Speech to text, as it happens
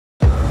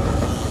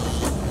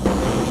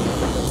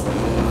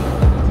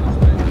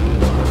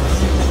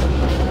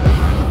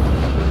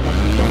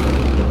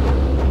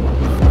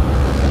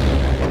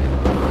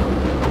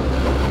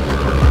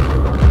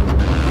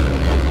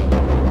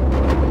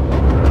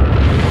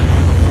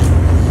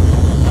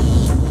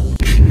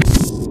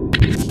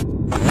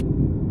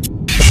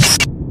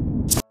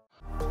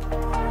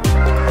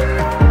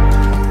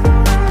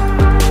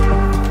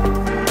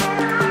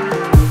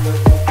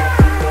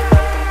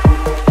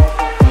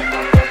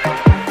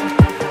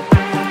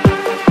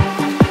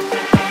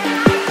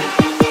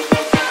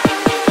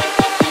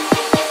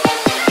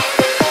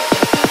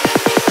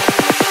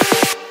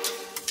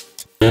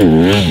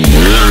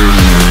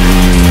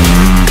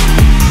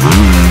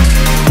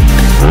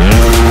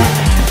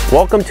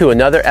Welcome to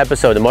another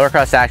episode of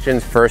Motocross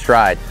Action's First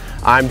Ride.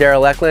 I'm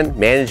Darryl Eklund,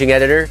 Managing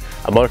Editor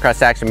of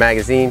Motocross Action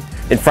Magazine.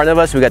 In front of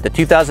us, we got the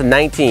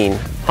 2019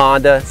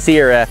 Honda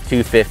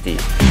CRF250.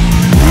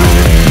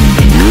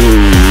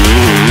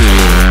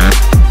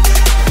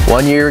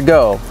 1 year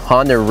ago,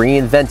 Honda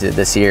reinvented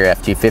the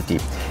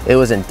CRF250. It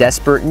was in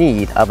desperate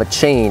need of a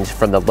change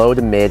from the low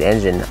to mid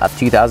engine of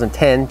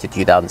 2010 to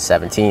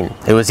 2017.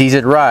 It was easy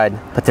to ride,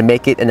 but to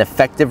make it an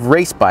effective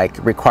race bike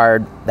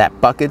required that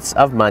buckets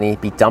of money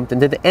be dumped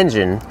into the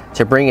engine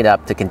to bring it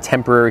up to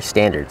contemporary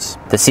standards.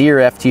 The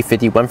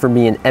CRF250 went from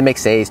being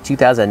MXA's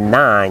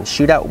 2009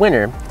 shootout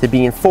winner to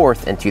being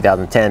fourth in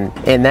 2010.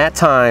 In that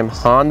time,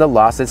 Honda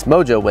lost its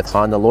mojo with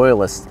Honda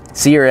loyalists.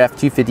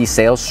 CRF250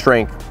 sales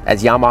strength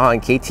as Yamaha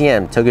and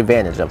KTM took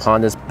advantage of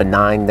Honda's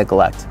benign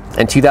neglect.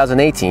 In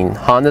 2018,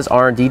 Honda's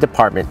R&D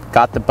department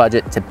got the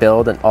budget to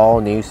build an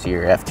all-new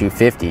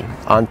CRF250.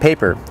 On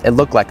paper, it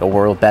looked like a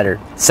world better.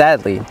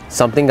 Sadly,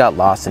 something got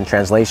lost in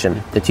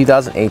translation. The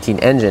 2018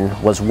 engine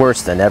was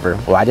worse than ever.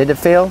 Why did it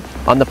fail?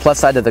 On the plus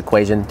side of the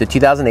equation, the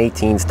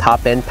 2018's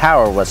top-end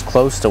power was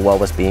close to what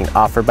was being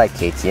offered by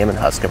KTM and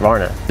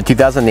Husqvarna. The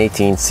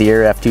 2018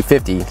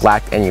 CRF250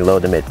 lacked any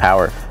low-to-mid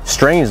power.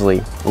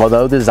 Strangely,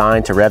 although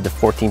designed to rev to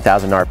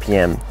 14,000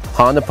 RPM,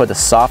 Honda put a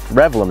soft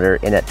rev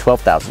limiter in at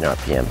 12,000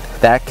 RPM.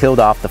 That killed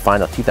off the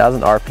final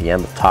 2,000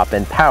 RPM of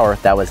top-end power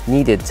that was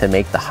needed to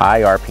make the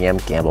high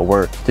RPM gamble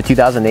work. The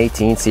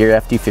 2018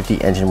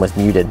 CRF250 engine was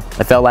muted.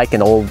 It felt like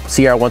an old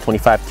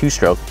CR125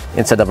 two-stroke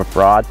instead of a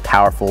broad,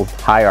 powerful,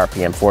 high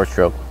RPM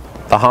four-stroke.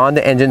 The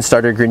Honda engine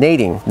started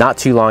grenading not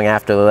too long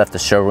after they left the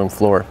showroom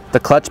floor. The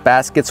clutch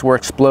baskets were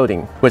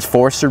exploding, which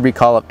forced a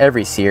recall of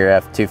every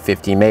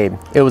CRF250 made.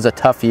 It was a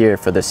tough year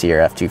for the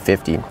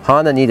CRF250.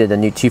 Honda needed a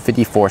new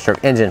 250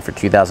 four-stroke engine for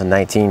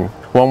 2019.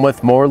 One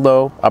with more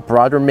low, a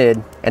broader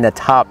mid, and a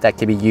top that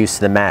could be used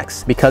to the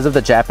max. Because of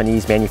the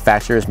Japanese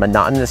manufacturer's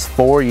monotonous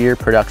 4-year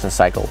production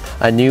cycle,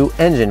 a new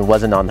engine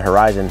wasn't on the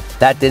horizon.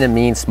 That didn't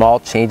mean small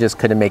changes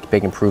couldn't make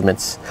big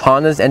improvements.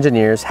 Honda's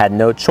engineers had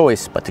no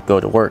choice but to go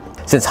to work.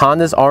 Since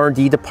Honda's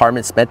R&D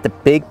department spent the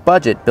big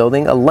budget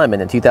building a lemon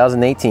in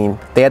 2018,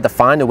 they had to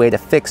find a way to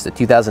fix the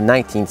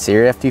 2019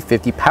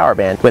 CRF250 power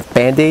band with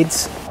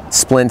band-aids,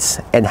 splints,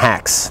 and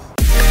hacks.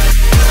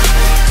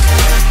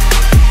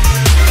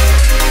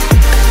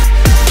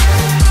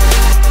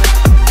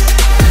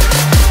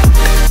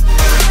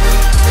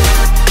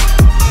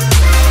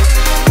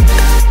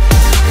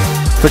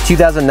 For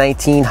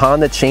 2019,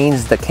 Honda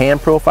changed the cam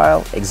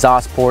profile,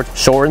 exhaust port,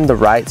 shortened the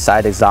right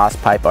side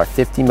exhaust pipe by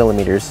 50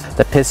 millimeters.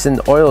 The piston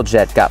oil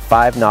jet got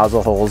 5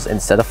 nozzle holes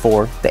instead of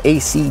 4. The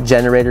AC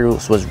generator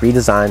was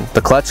redesigned.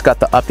 The clutch got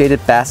the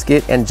updated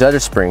basket and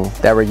judder spring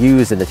that were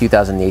used in the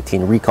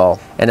 2018 recall,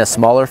 and a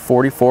smaller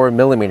 44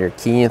 millimeter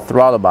key and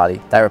throttle body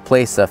that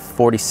replaced a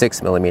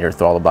 46 millimeter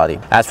throttle body.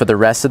 As for the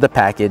rest of the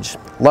package,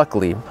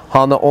 luckily,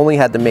 Honda only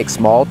had to make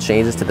small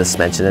changes to the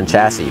suspension and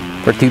chassis.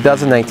 For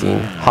 2019,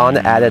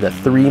 Honda added a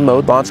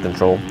 3-mode launch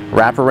control,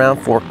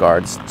 wraparound fork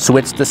guards,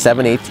 switched the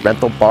 7/8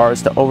 rental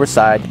bars to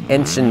overside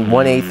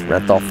 1/8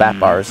 rental fat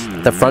bars.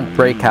 The front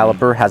brake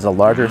caliper has a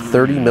larger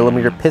 30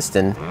 millimeter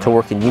piston to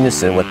work in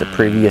unison with the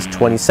previous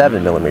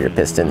 27 millimeter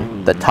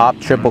piston. The top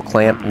triple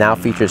clamp now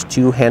features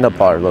 2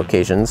 handlebar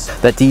locations.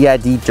 The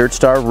DID Dirt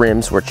Star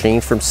rims were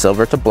changed from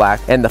silver to black,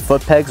 and the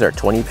foot pegs are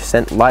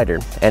 20% lighter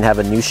and have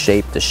a new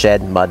shape to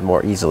shed mud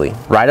more easily.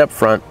 Right up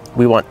front,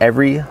 we want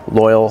every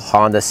loyal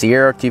Honda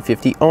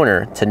CRF250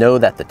 owner to know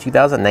that the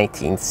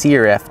 2019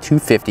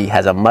 CRF250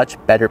 has a much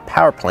better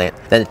power plant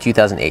than the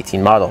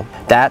 2018 model.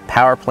 That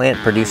power plant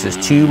produces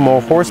 2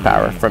 more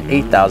horsepower from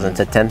 8,000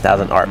 to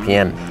 10,000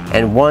 RPM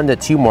and 1 to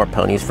 2 more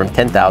ponies from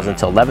 10,000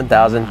 to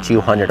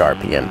 11,200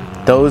 RPM.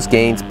 Those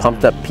gains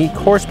pumped up peak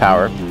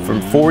horsepower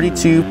from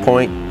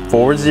 42.40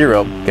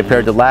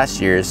 compared to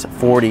last year's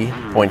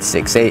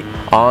 40.68.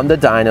 On the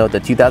dyno, the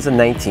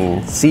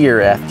 2019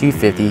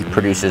 CRF250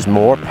 produces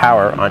more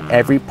power on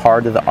every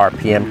part of the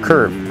RPM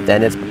curve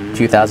than its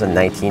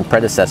 2019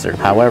 predecessor.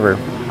 However,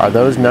 are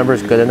those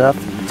numbers good enough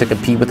to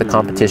compete with the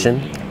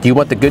competition? Do you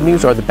want the good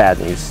news or the bad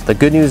news? The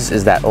good news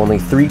is that only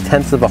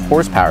 0.3 of a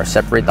horsepower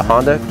separate the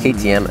Honda,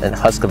 KTM, and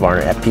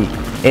Husqvarna at peak.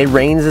 It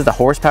reigns as the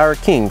horsepower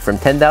king from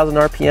 10,000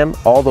 RPM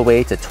all the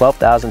way to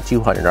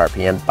 12,200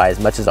 RPM by as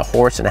much as a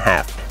horse and a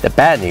half. The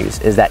bad news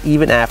is that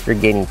even after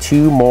gaining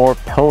 2 more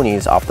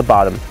ponies off the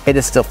bottom, it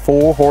is still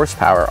 4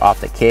 horsepower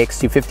off the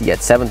KX250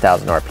 at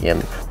 7,000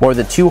 RPM, more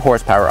than 2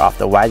 horsepower off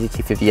the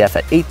YZ250F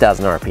at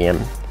 8,000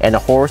 RPM, and a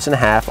horse and a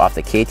half off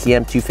the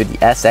KTM 250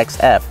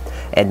 SXF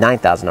at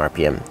 9,000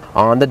 RPM.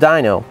 On the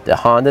dyno, the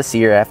Honda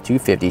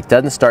CRF250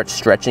 doesn't start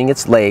stretching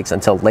its legs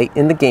until late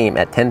in the game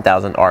at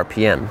 10,000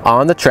 RPM.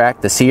 On the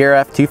track, the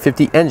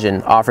CRF250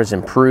 engine offers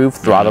improved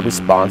throttle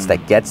response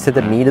that gets to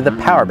the meat of the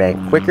power bank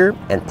quicker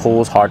and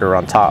pulls harder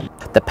on top.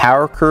 The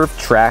power curve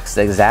tracks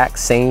the exact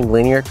same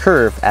linear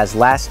curve as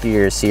last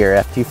year's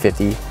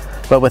CRF250,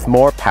 but with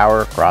more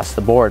power across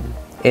the board.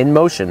 In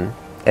motion,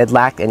 It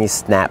lacked any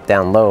snap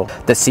down low.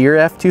 The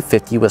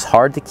CRF250 was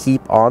hard to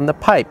keep on the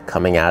pipe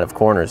coming out of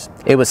corners.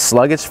 It was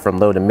sluggish from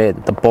low to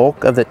mid. The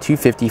bulk of the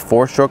 250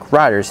 four-stroke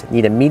riders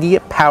need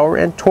immediate power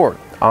and torque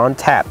on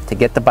tap to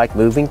get the bike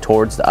moving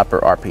towards the upper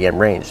RPM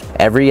range.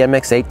 Every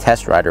MX8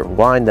 test rider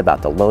whined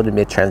about the low to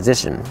mid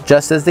transition,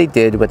 just as they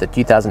did with the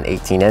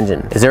 2018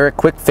 engine. Is there a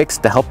quick fix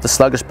to help the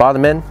sluggish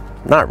bottom end?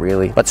 Not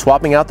really, but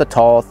swapping out the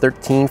tall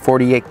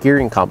 1348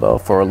 gearing combo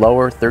for a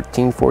lower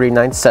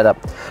 1349 setup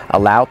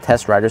allow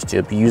test riders to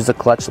abuse the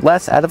clutch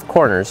less out of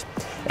corners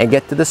and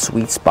get to the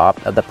sweet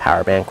spot of the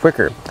power band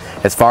quicker.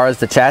 As far as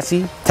the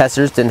chassis,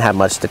 testers didn't have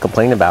much to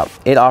complain about.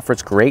 It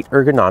offers great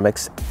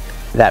ergonomics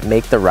that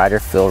make the rider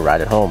feel right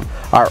at home.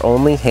 Our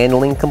only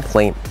handling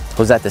complaint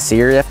was that the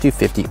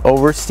CRF250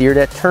 oversteered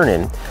at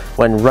turn-in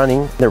when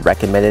running the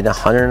recommended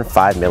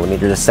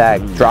 105mm of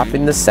sag.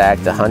 Dropping the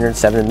sag to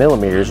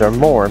 107mm or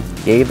more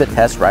gave the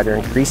test rider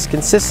increased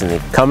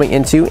consistency coming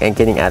into and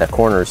getting out of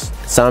corners.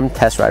 Some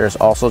test riders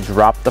also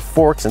dropped the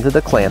forks into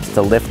the clamps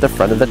to lift the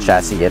front of the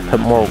chassis and put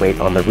more weight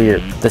on the rear.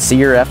 The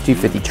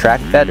CRF250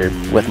 tracked better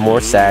with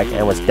more sag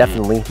and was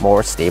definitely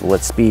more stable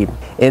at speed.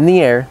 In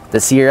the air, the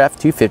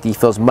CRF250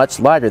 feels much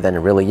lighter than it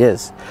really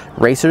is.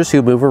 Racers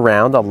who move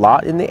around a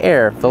lot in the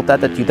air felt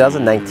that the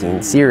 2019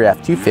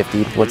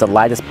 CRF250 was the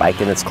lightest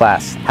bike in its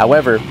class.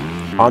 However,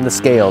 on the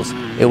scales,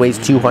 it weighs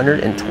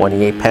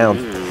 228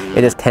 pounds.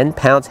 It is 10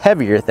 pounds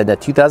heavier than the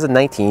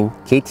 2019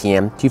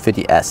 KTM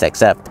 250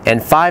 SXF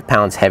and 5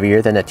 pounds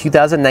heavier than the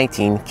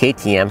 2019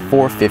 KTM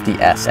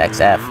 450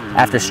 SXF.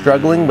 After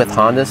struggling with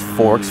Honda's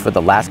forks for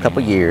the last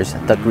couple years,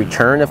 the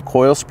return of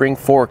coil spring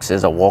forks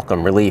is a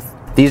welcome relief.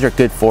 These are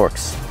good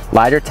forks.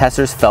 Lighter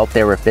testers felt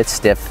they were a bit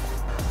stiff,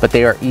 but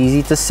they are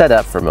easy to set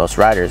up for most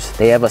riders.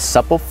 They have a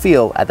supple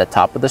feel at the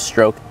top of the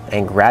stroke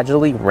and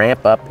gradually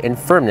ramp up in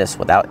firmness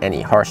without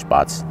any harsh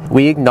spots.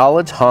 We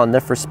acknowledge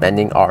Honda for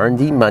spending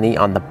R&D money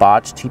on the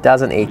botched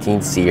 2018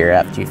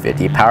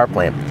 CRF250 power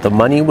plant. The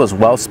money was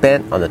well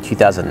spent on the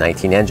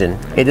 2019 engine.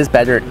 It is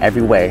better in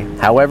every way.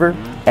 However,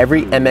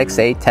 every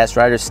MX8 test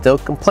rider still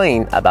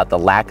complain about the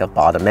lack of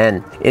bottom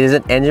end. It is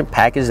an engine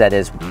package that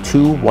is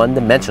too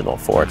one-dimensional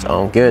for its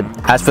own good.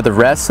 As for the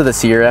rest of the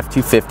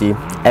CRF250,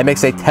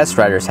 MX8 test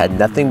riders had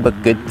nothing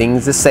but good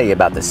things to say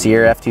about the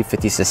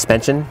CRF250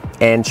 suspension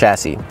and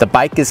chassis. The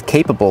bike is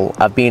capable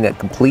of being a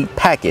complete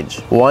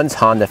package once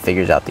Honda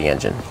figures out the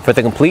engine. For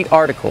the complete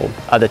article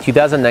of the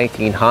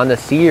 2019 Honda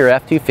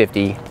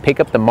CRF250,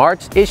 pick up the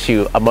March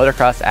issue of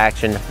Motocross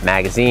Action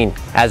magazine.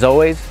 As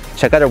always,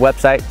 check out our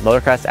website,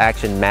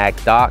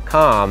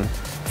 motocrossactionmag.com,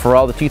 for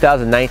all the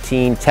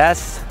 2019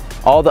 tests,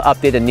 all the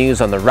updated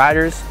news on the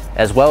riders,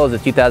 as well as the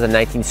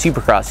 2019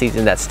 Supercross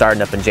season that's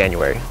starting up in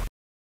January.